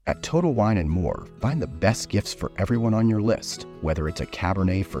At Total Wine & More, find the best gifts for everyone on your list, whether it's a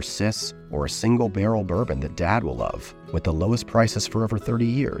Cabernet for sis or a single-barrel bourbon that Dad will love. With the lowest prices for over 30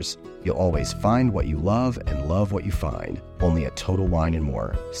 years, you'll always find what you love and love what you find. Only at Total Wine &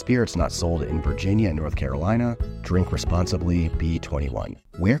 More. Spirits not sold in Virginia and North Carolina. Drink responsibly. Be 21.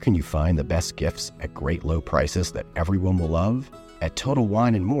 Where can you find the best gifts at great low prices that everyone will love? At Total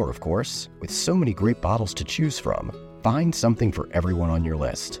Wine & More, of course. With so many great bottles to choose from. Find something for everyone on your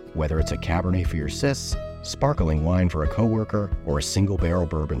list, whether it's a Cabernet for your sis, sparkling wine for a coworker, or a single-barrel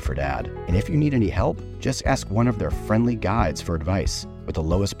bourbon for Dad. And if you need any help, just ask one of their friendly guides for advice. With the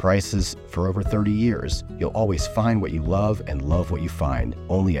lowest prices for over 30 years, you'll always find what you love and love what you find.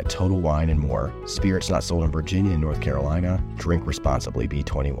 Only at Total Wine & More. Spirits not sold in Virginia and North Carolina. Drink responsibly. Be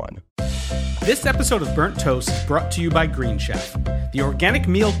 21. This episode of Burnt Toast is brought to you by Green Chef, the organic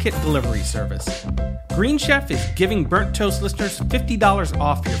meal kit delivery service. Green Chef is giving Burnt Toast listeners $50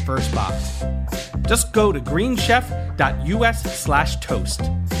 off your first box. Just go to greenchef.us/toast,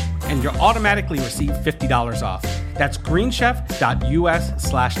 and you'll automatically receive $50 off. That's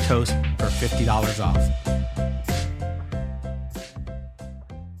greenchef.us/toast for $50 off.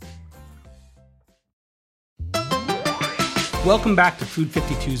 Welcome back to Food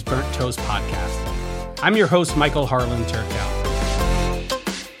 52's Burnt Toast podcast. I'm your host, Michael Harlan Turkow.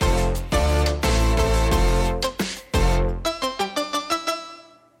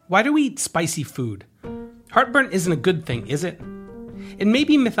 Why do we eat spicy food? Heartburn isn't a good thing, is it? It may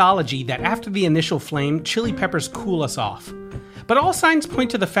be mythology that after the initial flame, chili peppers cool us off. But all signs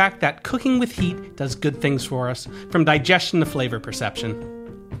point to the fact that cooking with heat does good things for us, from digestion to flavor perception.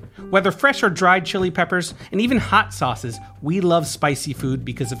 Whether fresh or dried chili peppers, and even hot sauces, we love spicy food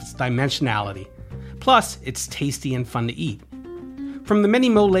because of its dimensionality. Plus, it's tasty and fun to eat. From the many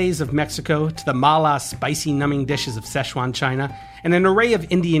moles of Mexico to the mala spicy numbing dishes of Szechuan China, and an array of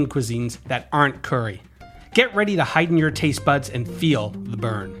Indian cuisines that aren't curry. Get ready to heighten your taste buds and feel the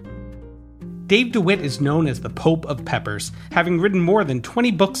burn. Dave DeWitt is known as the Pope of Peppers, having written more than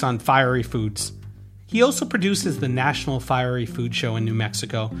 20 books on fiery foods. He also produces the National Fiery Food Show in New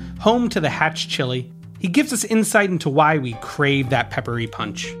Mexico, home to the Hatch chili. He gives us insight into why we crave that peppery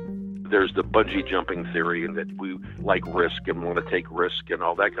punch. There's the bungee jumping theory, and that we like risk and want to take risk and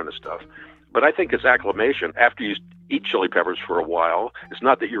all that kind of stuff. But I think it's acclimation. After you eat chili peppers for a while, it's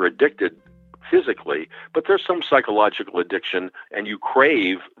not that you're addicted physically, but there's some psychological addiction, and you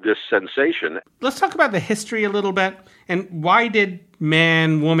crave this sensation. Let's talk about the history a little bit, and why did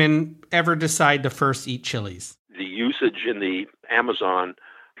man, woman ever decide to first eat chilies? The usage in the Amazon,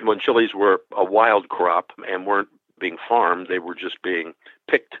 when chilies were a wild crop and weren't being farmed, they were just being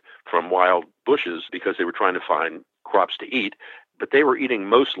picked from wild bushes because they were trying to find crops to eat, but they were eating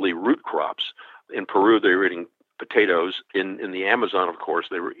mostly root crops. In Peru, they were eating potatoes. In the Amazon, of course,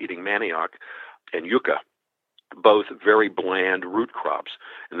 they were eating manioc and yucca, both very bland root crops.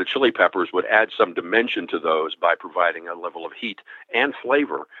 And the chili peppers would add some dimension to those by providing a level of heat and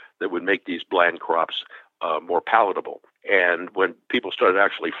flavor that would make these bland crops more palatable. And when people started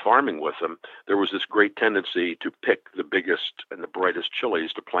actually farming with them, there was this great tendency to pick the biggest and the brightest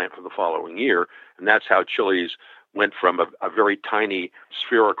chilies to plant for the following year. And that's how chilies went from a very tiny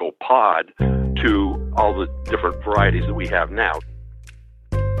spherical pod to all the different varieties that we have now.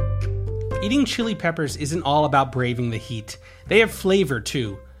 Eating chili peppers isn't all about braving the heat. They have flavor,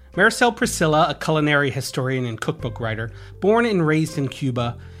 too. Maricel Priscilla, a culinary historian and cookbook writer, born and raised in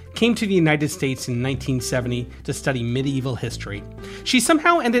Cuba, came to the United States in 1970 to study medieval history. She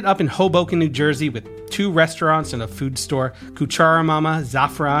somehow ended up in Hoboken, New Jersey with 2 restaurants and a food store, Cuchara Mama,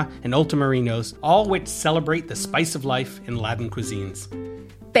 Zafra, and Ultimarinos, all which celebrate the spice of life in Latin cuisines.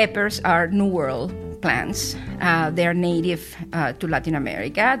 Peppers are New World plants. They're native to Latin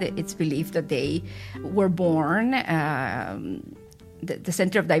America. It's believed that they were born. The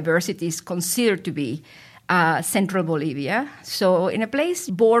center of diversity is considered to be central Bolivia. So in a place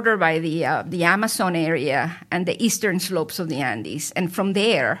bordered by the Amazon area and the eastern slopes of the Andes. And from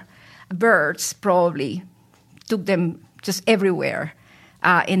there, birds probably took them just everywhere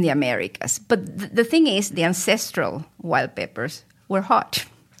in the Americas. But the thing is, the ancestral wild peppers were hot.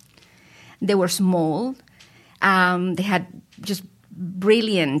 They were small. They had just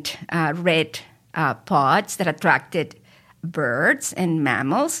brilliant red pods that attracted birds and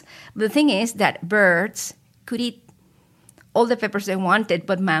mammals. The thing is that birds could eat all the peppers they wanted,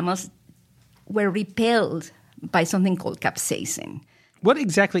 but mammals were repelled by something called capsaicin. What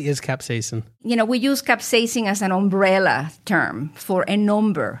exactly is capsaicin? We use capsaicin as an umbrella term for a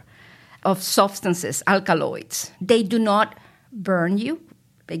number of substances, alkaloids. They do not burn you.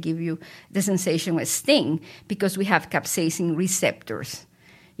 They give you the sensation of sting because we have capsaicin receptors,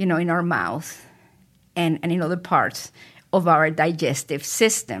 in our mouth and in other parts of our digestive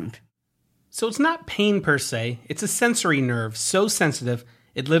system. So it's not pain per se, it's a sensory nerve so sensitive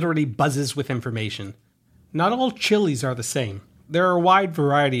it literally buzzes with information. Not all chilies are the same. There are a wide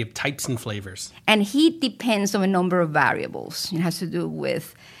variety of types and flavors. And heat depends on a number of variables. It has to do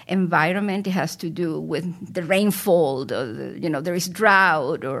with environment. It has to do with the rainfall. There is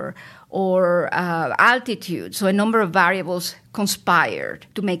drought or altitude. So a number of variables conspired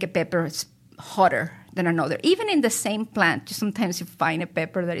to make a pepper hotter than another. Even in the same plant, sometimes you find a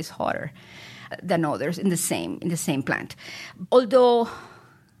pepper that is hotter than others in the same plant. Although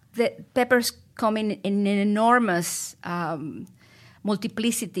the peppers come in an enormous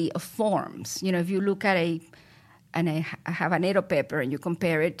multiplicity of forms. If you look at a habanero pepper and you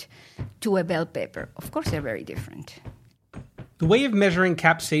compare it to a bell pepper, of course they're very different. The way of measuring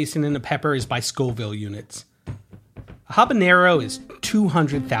capsaicin in a pepper is by Scoville units. A habanero is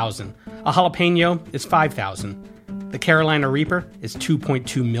 200,000. A jalapeno is 5,000. The Carolina Reaper is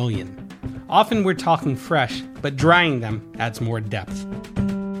 2.2 million. Often we're talking fresh, but drying them adds more depth.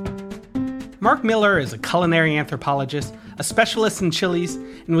 Mark Miller is a culinary anthropologist, a specialist in chilies,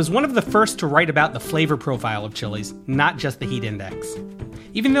 and was one of the first to write about the flavor profile of chilies, not just the heat index.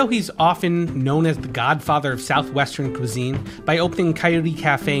 Even though he's often known as the godfather of Southwestern cuisine by opening Coyote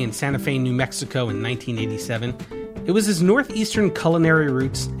Cafe in Santa Fe, New Mexico in 1987, it was his northeastern culinary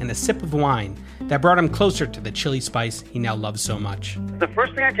roots and a sip of wine that brought him closer to the chili spice he now loves so much. The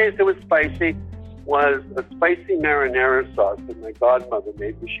first thing I tasted was spicy was a spicy marinara sauce that my godmother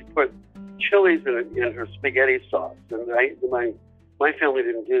made, where she put chilies in her spaghetti sauce, and my family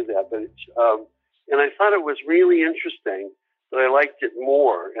didn't do that, but and I thought it was really interesting that I liked it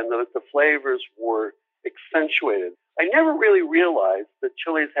more, and that the flavors were accentuated. I never really realized that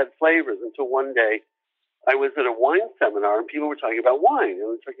chilies had flavors until one day I was at a wine seminar and people were talking about wine, and they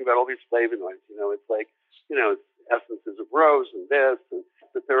were talking about all these flavonoids. It's like it's essences of rose and this, and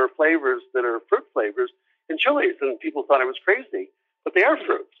that there are flavors that are fruit flavors in chilies, and people thought I was crazy, but they are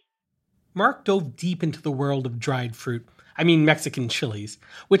fruits. Mark dove deep into the world of dried fruit, Mexican chilies,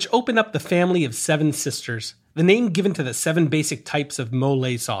 which opened up the family of 7 sisters, the name given to the 7 basic types of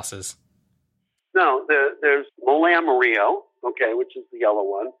mole sauces. No, there's mole amarillo, which is the yellow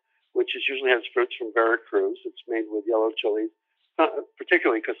one, which usually has fruits from Veracruz. It's made with yellow chilies,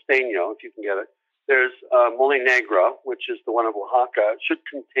 particularly castaño, if you can get it. There's mole negro, which is the one of Oaxaca. It should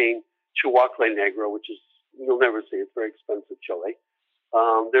contain chihuahua negro, which is, you'll never see, it's very expensive chili.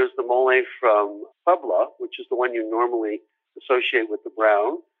 There's the mole from Puebla, which is the one you normally associate with the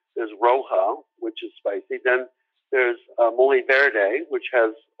brown. There's roja, which is spicy. Then there's mole verde, which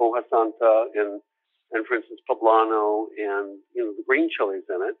has hoja santa and for instance, poblano and, the green chilies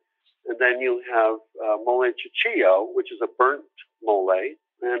in it. And then you have mole chicillo, which is a burnt mole.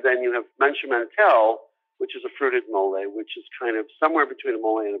 And then you have manchamantel, which is a fruited mole, which is kind of somewhere between a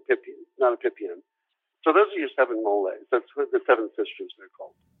mole and a pipián, not a pipián. So those are your 7 moles. That's what the 7 sisters they're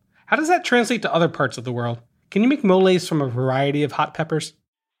called. How does that translate to other parts of the world? Can you make moles from a variety of hot peppers?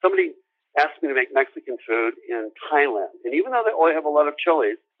 Somebody asked me to make Mexican food in Thailand. And even though they only have a lot of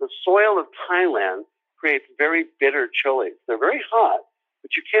chilies, the soil of Thailand creates very bitter chilies. They're very hot,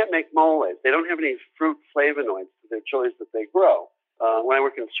 but you can't make moles. They don't have any fruit flavonoids to their chilies that they grow. When I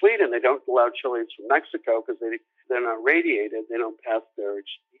work in Sweden, they don't allow chilies from Mexico because they're not radiated. They don't pass their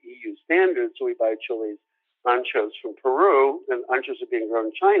EU standards, so we buy chilies, anchos from Peru, and anchos are being grown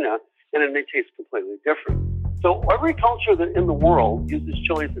in China, and then they taste completely different. So every culture in the world uses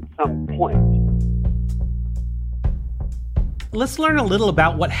chilies at some point. Let's learn a little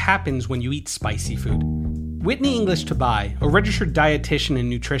about what happens when you eat spicy food. Whitney English Tabai, a registered dietitian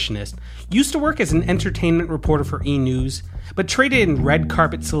and nutritionist, used to work as an entertainment reporter for E! News, but traded in red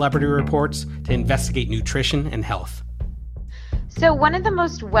carpet celebrity reports to investigate nutrition and health. So one of the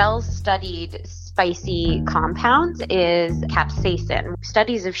most well-studied spicy compounds is capsaicin.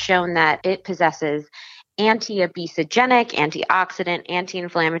 Studies have shown that it possesses anti-obesogenic, antioxidant,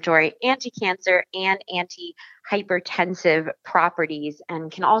 anti-inflammatory, anti-cancer, and anti-hypertensive properties,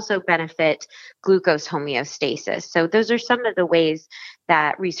 and can also benefit glucose homeostasis. So those are some of the ways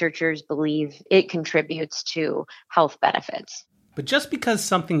that researchers believe it contributes to health benefits. But just because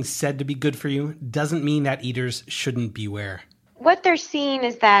something's said to be good for you doesn't mean that eaters shouldn't beware. What they're seeing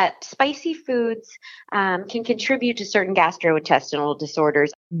is that spicy foods can contribute to certain gastrointestinal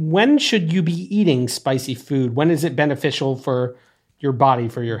disorders. When should you be eating spicy food? When is it beneficial for your body,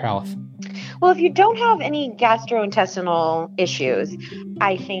 for your health? Well, if you don't have any gastrointestinal issues,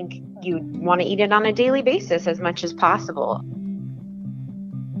 I think you want to eat it on a daily basis as much as possible.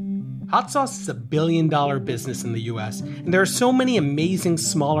 Hot sauce is a billion-dollar business in the US, and there are so many amazing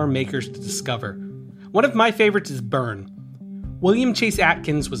smaller makers to discover. One of my favorites is Burn. William Chase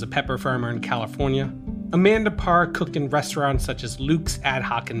Atkins was a pepper farmer in California. Amanda Parr cooked in restaurants such as Luke's Ad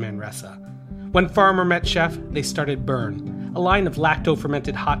Hoc in Manresa. When Farmer met Chef, they started Burn, a line of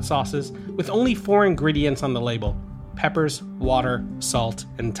lacto-fermented hot sauces with only 4 ingredients on the label: peppers, water, salt,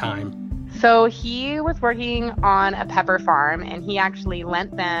 and thyme. So he was working on a pepper farm, and he actually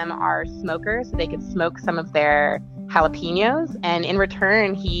lent them our smokers so they could smoke some of their jalapenos. And in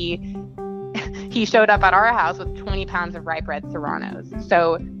return, he showed up at our house with 20 pounds of ripe red serranos.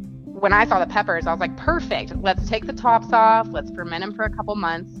 So when I saw the peppers, I was like, perfect. Let's take the tops off. Let's ferment them for a couple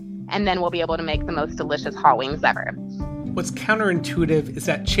months, and then we'll be able to make the most delicious hot wings ever. What's counterintuitive is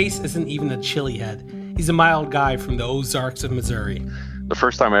that Chase isn't even a chili head. He's a mild guy from the Ozarks of Missouri. The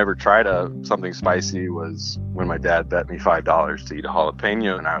first time I ever tried something spicy was when my dad bet me $5 to eat a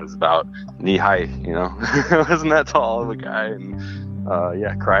jalapeno, and I was about knee high, I wasn't that tall of a guy, and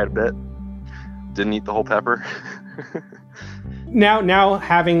cried a bit. Didn't eat the whole pepper. Now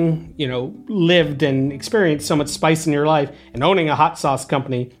having, lived and experienced so much spice in your life and owning a hot sauce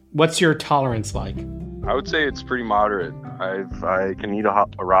company, what's your tolerance like? I would say it's pretty moderate. I can eat a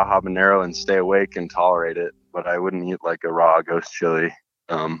raw habanero and stay awake and tolerate it, but I wouldn't eat like a raw ghost chili.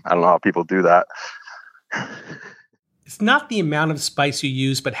 I don't know how people do that. It's not the amount of spice you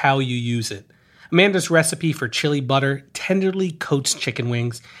use, but how you use it. Amanda's recipe for chili butter tenderly coats chicken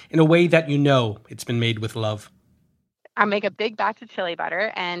wings in a way that it's been made with love. I make a big batch of chili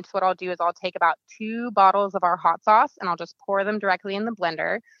butter, and what I'll do is I'll take about 2 bottles of our hot sauce and I'll just pour them directly in the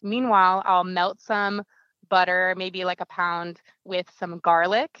blender. Meanwhile, I'll melt some butter, maybe like a pound, with some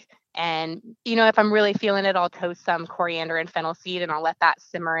garlic. And, if I'm really feeling it, I'll toast some coriander and fennel seed, and I'll let that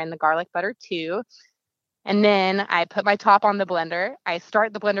simmer in the garlic butter too. And then I put my top on the blender. I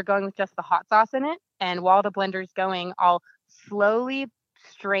start the blender going with just the hot sauce in it. And while the blender's going, I'll slowly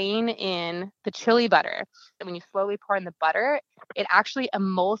strain in the chili butter. And when you slowly pour in the butter, it actually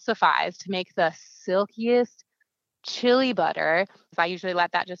emulsifies to make the silkiest chili butter. So I usually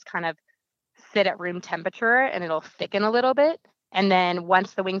let that just kind of sit at room temperature, and it'll thicken a little bit. And then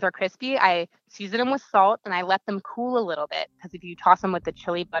once the wings are crispy, I season them with salt and I let them cool a little bit, because if you toss them with the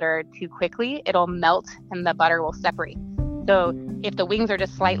chili butter too quickly, it'll melt and the butter will separate. So if the wings are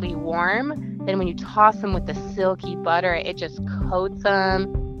just slightly warm, then when you toss them with the silky butter, it just coats them.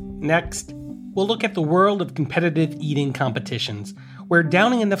 Next, we'll look at the world of competitive eating competitions, where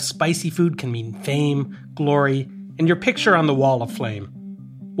downing enough spicy food can mean fame, glory, and your picture on the wall of flame.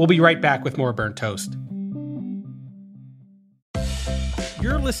 We'll be right back with more Burnt Toast.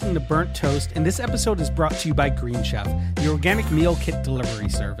 You're listening to Burnt Toast, and this episode is brought to you by Green Chef, the organic meal kit delivery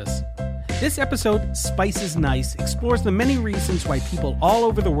service. This episode, Spice is Nice, explores the many reasons why people all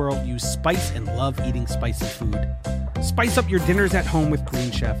over the world use spice and love eating spicy food. Spice up your dinners at home with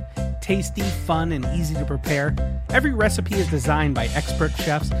Green Chef. Tasty, fun, and easy to prepare, every recipe is designed by expert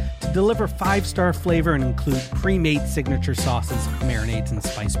chefs to deliver 5-star flavor and include pre-made signature sauces, marinades, and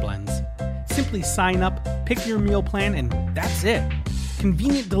spice blends. Simply sign up, pick your meal plan, and that's it.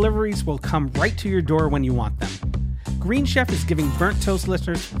 Convenient deliveries will come right to your door when you want them. Green Chef is giving Burnt Toast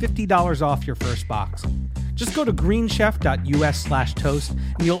listeners $50 off your first box. Just go to greenchef.us/toast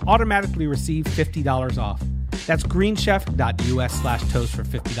and you'll automatically receive $50 off. That's greenchef.us/toast for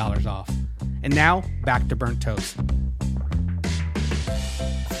 $50 off. And now, back to Burnt Toast.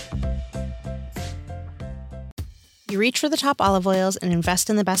 You reach for the top olive oils and invest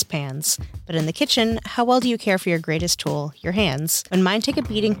in the best pans. But in the kitchen, how well do you care for your greatest tool, your hands? When mine take a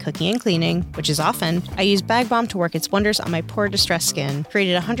beating cooking and cleaning, which is often, I use Bag Balm to work its wonders on my poor, distressed skin.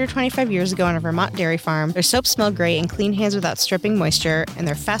 Created 125 years ago on a Vermont dairy farm, their soaps smell great and clean hands without stripping moisture, and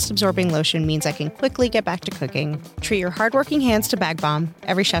their fast-absorbing lotion means I can quickly get back to cooking. Treat your hardworking hands to Bag Balm,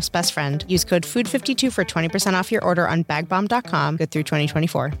 every chef's best friend. Use code FOOD52 for 20% off your order on bagbalm.com, good through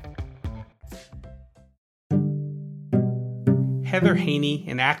 2024. Heather Haney,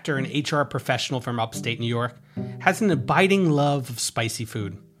 an actor and HR professional from upstate New York, has an abiding love of spicy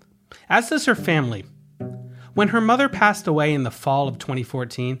food, as does her family. When her mother passed away in the fall of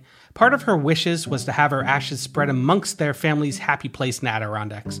 2014, part of her wishes was to have her ashes spread amongst their family's happy place in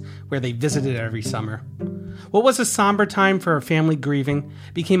Adirondacks, where they visited every summer. What was a somber time for her family grieving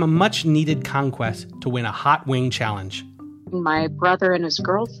became a much-needed conquest to win a hot wing challenge. My brother and his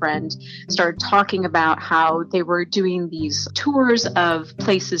girlfriend started talking about how they were doing these tours of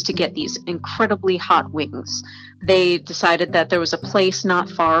places to get these incredibly hot wings. They decided that there was a place not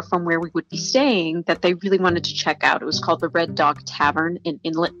far from where we would be staying that they really wanted to check out. It was called the Red Dog Tavern in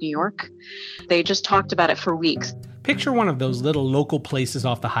Inlet, New York. They just talked about it for weeks. Picture one of those little local places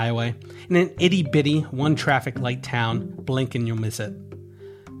off the highway in an itty-bitty, one-traffic light town. Blink and you'll miss it.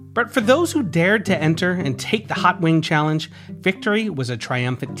 But for those who dared to enter and take the Hot Wing Challenge, victory was a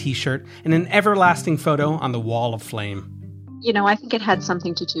triumphant t-shirt and an everlasting photo on the wall of flame. You know, I think it had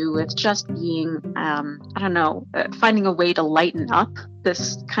something to do with just being, finding a way to lighten up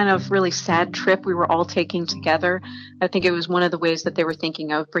this kind of really sad trip we were all taking together. I think it was one of the ways that they were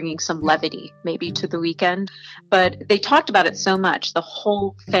thinking of bringing some levity maybe to the weekend. But they talked about it so much, the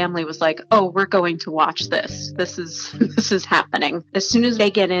whole family was like, oh, we're going to watch this. This is happening. As soon as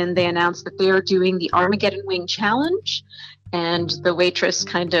they get in, they announce that they are doing the Armageddon Wing Challenge. And the waitress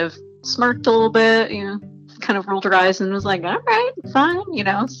kind of smirked a little bit, kind of rolled her eyes and was like, all right, fine.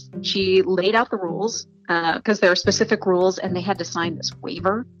 She laid out the rules because there are specific rules and they had to sign this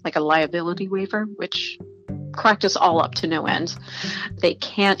waiver, like a liability waiver, which cracked us all up to no end. They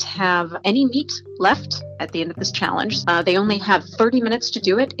can't have any meat left at the end of this challenge. They only have 30 minutes to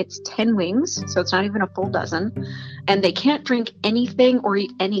do it. It's 10 wings, so it's not even a full dozen. And they can't drink anything or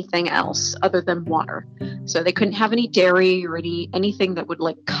eat anything else other than water. So they couldn't have any dairy or anything that would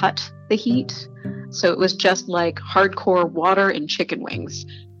cut the heat. So it was just hardcore water and chicken wings.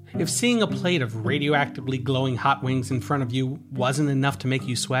 If seeing a plate of radioactively glowing hot wings in front of you wasn't enough to make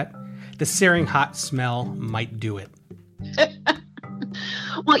you sweat, the searing hot smell might do it.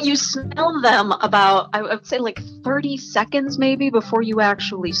 Well, you smell them about, I would say 30 seconds maybe before you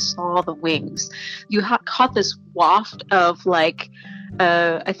actually saw the wings. You caught this waft of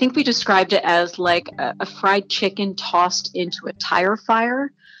I think we described it as a fried chicken tossed into a tire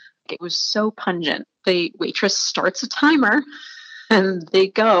fire. It was so pungent. The waitress starts a timer and they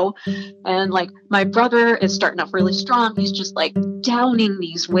go. And my brother is starting off really strong. He's just downing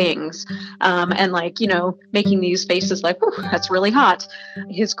these wings and making these faces that's really hot.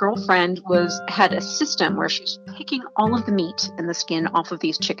 His girlfriend had a system where she's picking all of the meat and the skin off of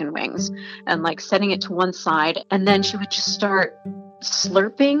these chicken wings and setting it to one side. And then she would just start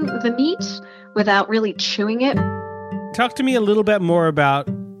slurping the meat without really chewing it. Talk to me a little bit more about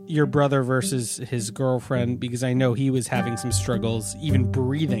your brother versus his girlfriend, because I know he was having some struggles, even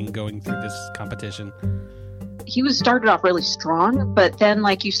breathing, going through this competition. He started off really strong, but then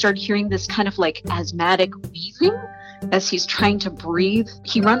you started hearing this kind of asthmatic wheezing as he's trying to breathe.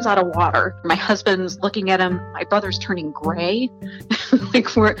 He runs out of water. My husband's looking at him. My brother's turning gray.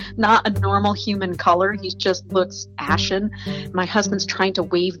 We're not a normal human color. He just looks ashen. My husband's trying to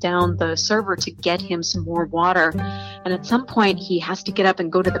wave down the server to get him some more water. And at some point, he has to get up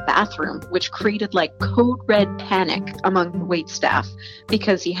and go to the bathroom, which created code red panic among the waitstaff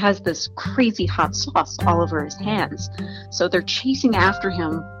because he has this crazy hot sauce all over his hands. So they're chasing after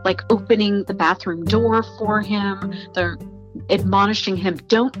him, opening the bathroom door for him. They're admonishing him,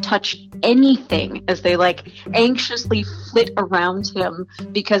 don't touch anything, as they anxiously flit around him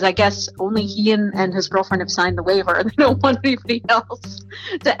because I guess only he and his girlfriend have signed the waiver. They don't want anybody else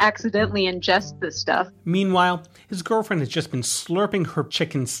to accidentally ingest this stuff. Meanwhile, his girlfriend has just been slurping her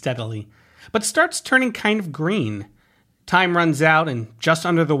chicken steadily, but starts turning kind of green. Time runs out, and just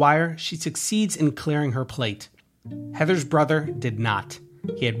under the wire, she succeeds in clearing her plate. Heather's brother did not.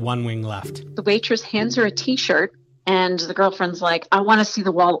 He had one wing left. The waitress hands her a t-shirt, and the girlfriend's like, I want to see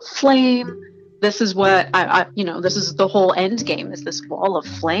the wall of flame. This is what this is the whole end game, is this wall of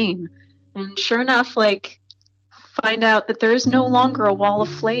flame. And sure enough, find out that there is no longer a wall of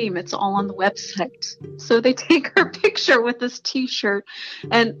flame. It's all on the website. So they take her picture with this t-shirt,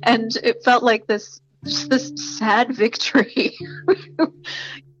 and it felt like this sad victory.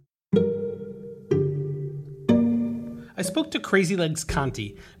 I spoke to Crazy Legs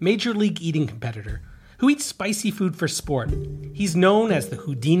Conti, Major League eating competitor, who eats spicy food for sport. He's known as the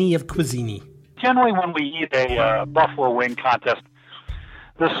Houdini of cuisine. Generally, when we eat a buffalo wing contest,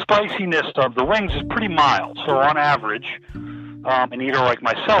 the spiciness of the wings is pretty mild. So on average, an eater like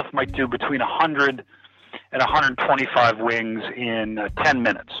myself might do between 100 and 125 wings in 10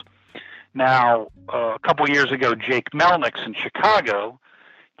 minutes. Now, a couple years ago, Jake Melnick's in Chicago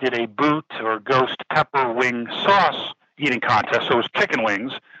did a boot or ghost pepper wing sauce eating contest. So it was chicken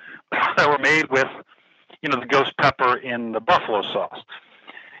wings that were made with the ghost pepper in the buffalo sauce.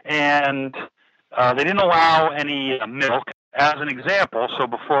 And they didn't allow any milk. As an example, so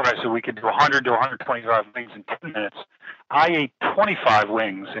before I said we could do 100 to 125 wings in 10 minutes, I ate 25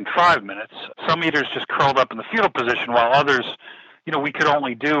 wings in 5 minutes. Some eaters just curled up in the fetal position, while others, we could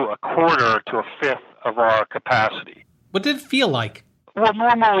only do a quarter to a fifth of our capacity. What did it feel like? Well,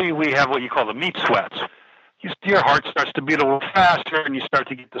 normally we have what you call the meat sweats. Your heart starts to beat a little faster, and you start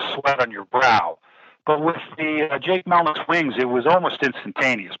to get the sweat on your brow. But with the Jake Melnick's wings, it was almost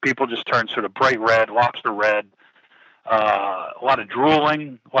instantaneous. People just turned sort of bright red, lobster red. a lot of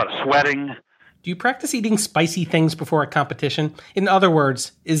drooling, a lot of sweating. Do you practice eating spicy things before a competition? In other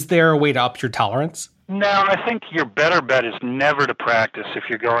words, is there a way to up your tolerance? No, I think your better bet is never to practice if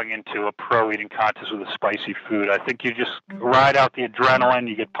you're going into a pro eating contest with a spicy food. I think you just ride out the adrenaline,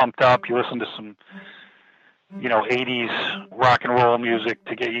 you get pumped up, you listen to some 80s rock and roll music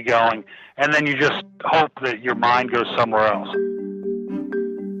to get you going, and then you just hope that your mind goes somewhere else.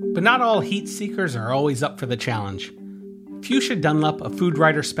 But not all heat seekers are always up for the challenge. Fuchsia Dunlop, a food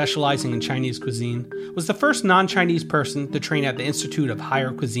writer specializing in Chinese cuisine, was the first non-Chinese person to train at the Institute of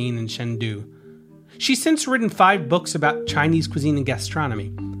Higher Cuisine in Chengdu. She's since written 5 books about Chinese cuisine and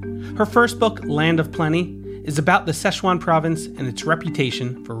gastronomy. Her first book, Land of Plenty, is about the Sichuan province and its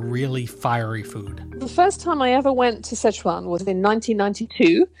reputation for really fiery food. The first time I ever went to Sichuan was in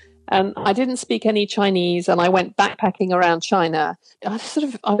 1992. And I didn't speak any Chinese, and I went backpacking around China. I was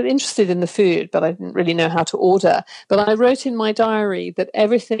interested in the food, but I didn't really know how to order. But I wrote in my diary that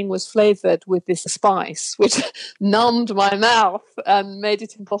everything was flavored with this spice, which numbed my mouth and made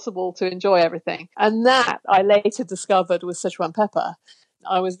it impossible to enjoy everything. And that I later discovered was Sichuan pepper.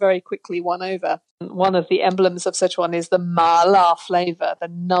 I was very quickly won over. One of the emblems of Sichuan is the mala flavor, the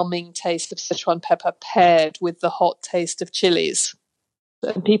numbing taste of Sichuan pepper paired with the hot taste of chilies.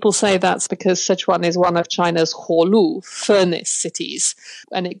 And people say that's because Sichuan is one of China's huolu, furnace cities,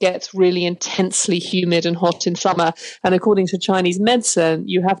 and it gets really intensely humid and hot in summer. And according to Chinese medicine,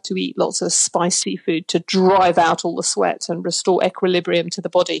 you have to eat lots of spicy food to drive out all the sweat and restore equilibrium to the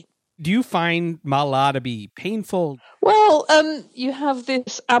body. Do you find mala to be painful? Well, you have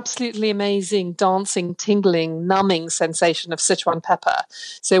this absolutely amazing dancing, tingling, numbing sensation of Sichuan pepper.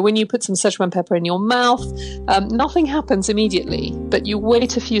 So when you put some Sichuan pepper in your mouth, nothing happens immediately, but you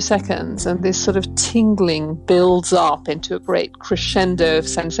wait a few seconds and this sort of tingling builds up into a great crescendo of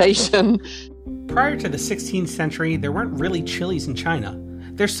sensation. Prior to the 16th century, there weren't really chilies in China.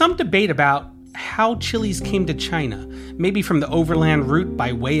 There's some debate about how chilies came to China, maybe from the overland route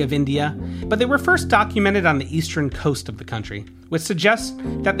by way of India, but they were first documented on the eastern coast of the country, which suggests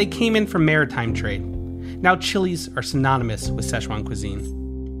that they came in from maritime trade. Now chilies are synonymous with Sichuan cuisine.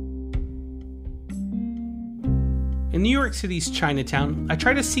 In New York City's Chinatown, I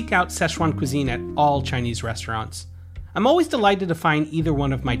try to seek out Sichuan cuisine at all Chinese restaurants. I'm always delighted to find either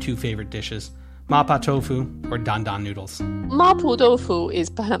one of my 2 favorite dishes, mapo tofu or dan dan noodles. Mapo tofu is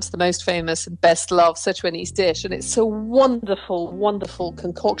perhaps the most famous and best loved Sichuanese dish, and it's a wonderful, wonderful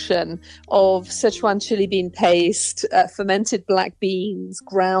concoction of Sichuan chili bean paste, fermented black beans,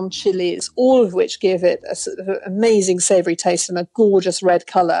 ground chilies, all of which give it a sort of amazing savory taste and a gorgeous red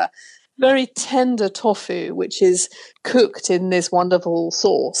color. Very tender tofu, which is cooked in this wonderful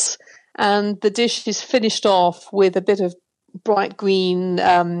sauce. And the dish is finished off with a bit of bright green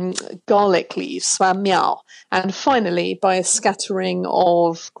garlic leaves, suan miao, and finally by a scattering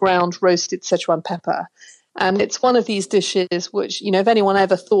of ground roasted Sichuan pepper. And it's one of these dishes which, if anyone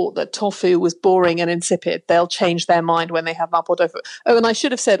ever thought that tofu was boring and insipid, they'll change their mind when they have mapo tofu. Oh, and I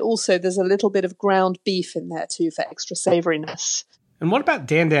should have said also there's a little bit of ground beef in there too for extra savoriness. And what about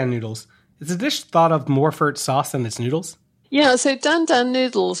dan dan noodles? Is the dish thought of more for its sauce than its noodles? Yeah, so dan dan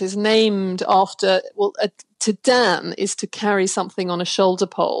noodles is named after, to dan is to carry something on a shoulder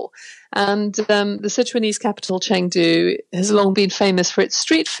pole. And the Sichuanese capital, Chengdu, has long been famous for its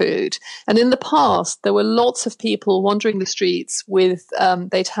street food. And in the past, there were lots of people wandering the streets with,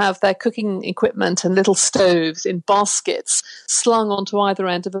 they'd have their cooking equipment and little stoves in baskets slung onto either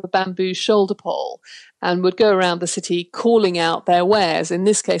end of a bamboo shoulder pole, and would go around the city calling out their wares. In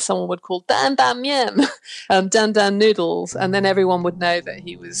this case, someone would call dan dan mian, dan dan noodles, and then everyone would know that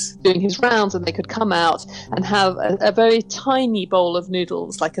he was doing his rounds, and they could come out and have a very tiny bowl of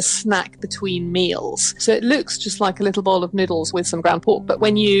noodles, like a snack between meals. So it looks just like a little bowl of noodles with some ground pork, but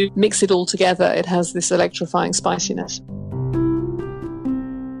when you mix it all together, it has this electrifying spiciness.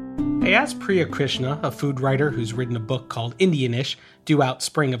 I asked Priya Krishna, a food writer who's written a book called Indianish, due out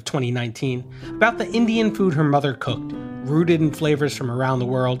spring of 2019, about the Indian food her mother cooked, rooted in flavors from around the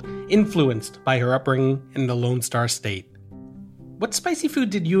world, influenced by her upbringing in the Lone Star State. What spicy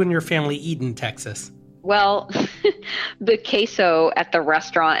food did you and your family eat in Texas? Well, the queso at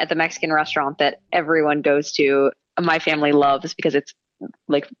the Mexican restaurant that everyone goes to, my family loves because it's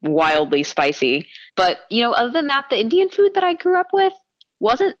like wildly spicy. But, other than that, the Indian food that I grew up with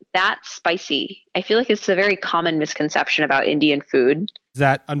wasn't that spicy. I feel like it's a very common misconception about Indian food.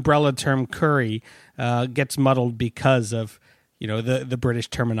 That umbrella term curry gets muddled because of, the British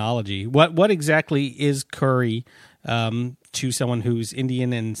terminology. What exactly is curry to someone who's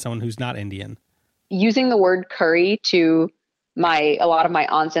Indian and someone who's not Indian? Using the word curry to a lot of my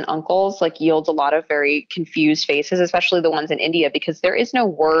aunts and uncles like yields a lot of very confused faces, especially the ones in India, because there is no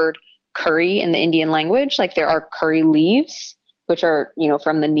word curry in the Indian language. Like there are curry leaves, which are,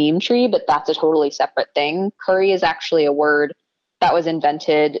 from the neem tree, but that's a totally separate thing. Curry is actually a word that was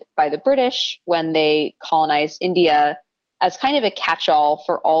invented by the British when they colonized India as kind of a catch-all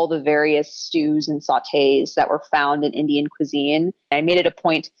for all the various stews and sautés that were found in Indian cuisine. I made it a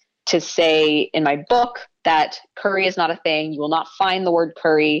point to say in my book that curry is not a thing. You will not find the word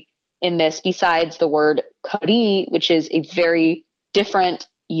curry in this besides the word curry, which is a very different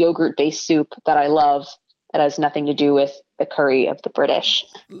yogurt-based soup that I love that has nothing to do with the curry of the British.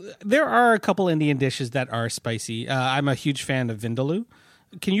 There are a couple Indian dishes that are spicy. I'm a huge fan of vindaloo.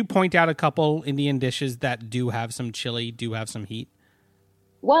 Can you point out a couple Indian dishes that do have some chili, do have some heat?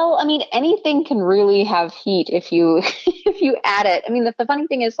 Well, I mean, anything can really have heat if you if you add it. I mean, the funny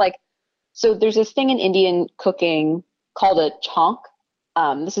thing is, like, so there's this thing in Indian cooking called a chonk.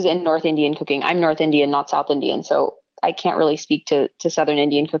 This is in North Indian cooking. I'm North Indian, not South Indian, so I can't really speak to Southern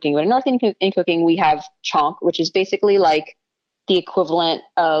Indian cooking. But in North Indian cooking, we have chonk, which is basically like the equivalent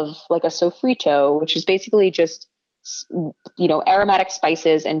of like a sofrito, which is basically just aromatic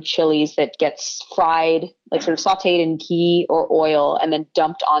spices and chilies that gets fried, like sort of sauteed in ghee or oil, and then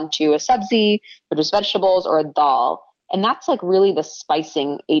dumped onto a sabzi, which is vegetables, or a dal. And that's like really the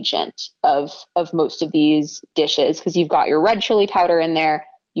spicing agent of most of these dishes, because you've got your red chili powder in there.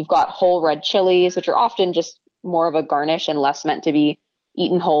 You've got whole red chilies, which are often just more of a garnish and less meant to be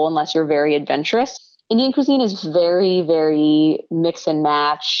eaten whole unless you're very adventurous. Indian cuisine is very, very mix and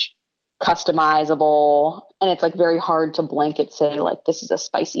match, customizable, and it's like very hard to blanket say like this is a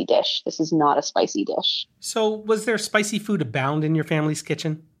spicy dish. This is not a spicy dish. So was there spicy food abound in your family's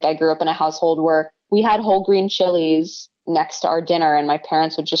kitchen? I grew up in a household where we had whole green chilies next to our dinner, and my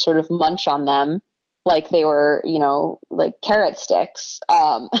parents would just sort of munch on them like they were, like carrot sticks.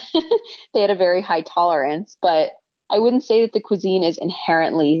 They had a very high tolerance, but I wouldn't say that the cuisine is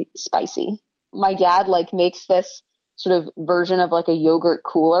inherently spicy. My dad makes this sort of version of like a yogurt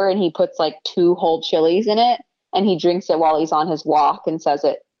cooler, and he puts like 2 whole chilies in it, and he drinks it while he's on his walk and says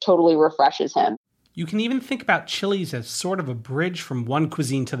it totally refreshes him. You can even think about chilies as sort of a bridge from one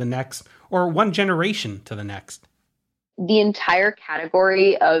cuisine to the next, or one generation to the next. The entire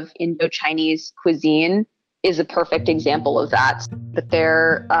category of Indo-Chinese cuisine is a perfect example of that. That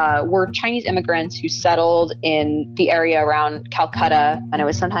there were Chinese immigrants who settled in the area around Calcutta, and it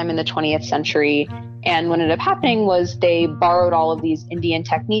was sometime in the 20th century. And what ended up happening was they borrowed all of these Indian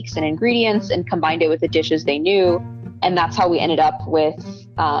techniques and ingredients and combined it with the dishes they knew. And that's how we ended up with,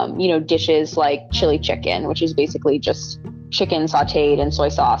 dishes like chili chicken, which is basically just chicken sauteed in soy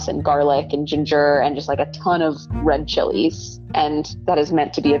sauce and garlic and ginger and just like a ton of red chilies. And that is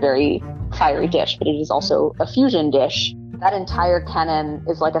meant to be a very fiery dish, but it is also a fusion dish. That entire canon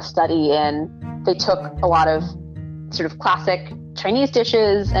is like a study in, they took a lot of sort of classic Chinese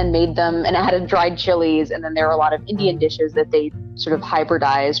dishes and made them and added dried chilies. And then there are a lot of Indian dishes that they sort of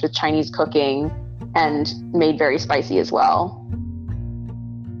hybridized with Chinese cooking and made very spicy as well.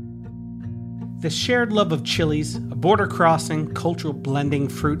 The shared love of chilies, a border-crossing, cultural blending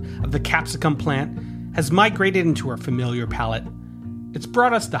fruit of the capsicum plant, has migrated into our familiar palate. It's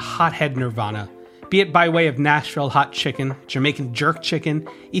brought us to hothead nirvana, be it by way of Nashville hot chicken, Jamaican jerk chicken,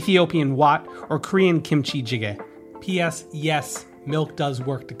 Ethiopian wat, or Korean kimchi jjigae. P.S. Yes, milk does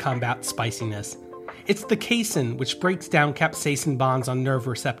work to combat spiciness. It's the casein which breaks down capsaicin bonds on nerve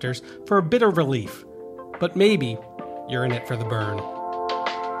receptors for a bit of relief. But maybe you're in it for the burn.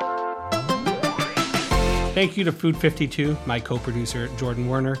 Thank you to Food 52, my co-producer Jordan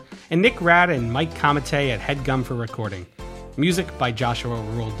Werner, and Nick Rad and Mike Kamate at HeadGum for recording. Music by Joshua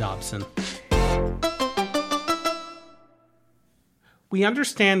Rule Dobson. We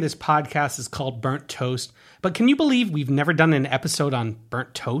understand this podcast is called Burnt Toast, but can you believe we've never done an episode on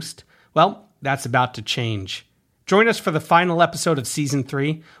burnt toast? Well, that's about to change. Join us for the final episode of Season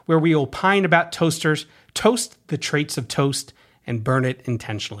 3, where we opine about toasters, toast the traits of toast, and burn it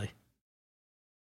intentionally.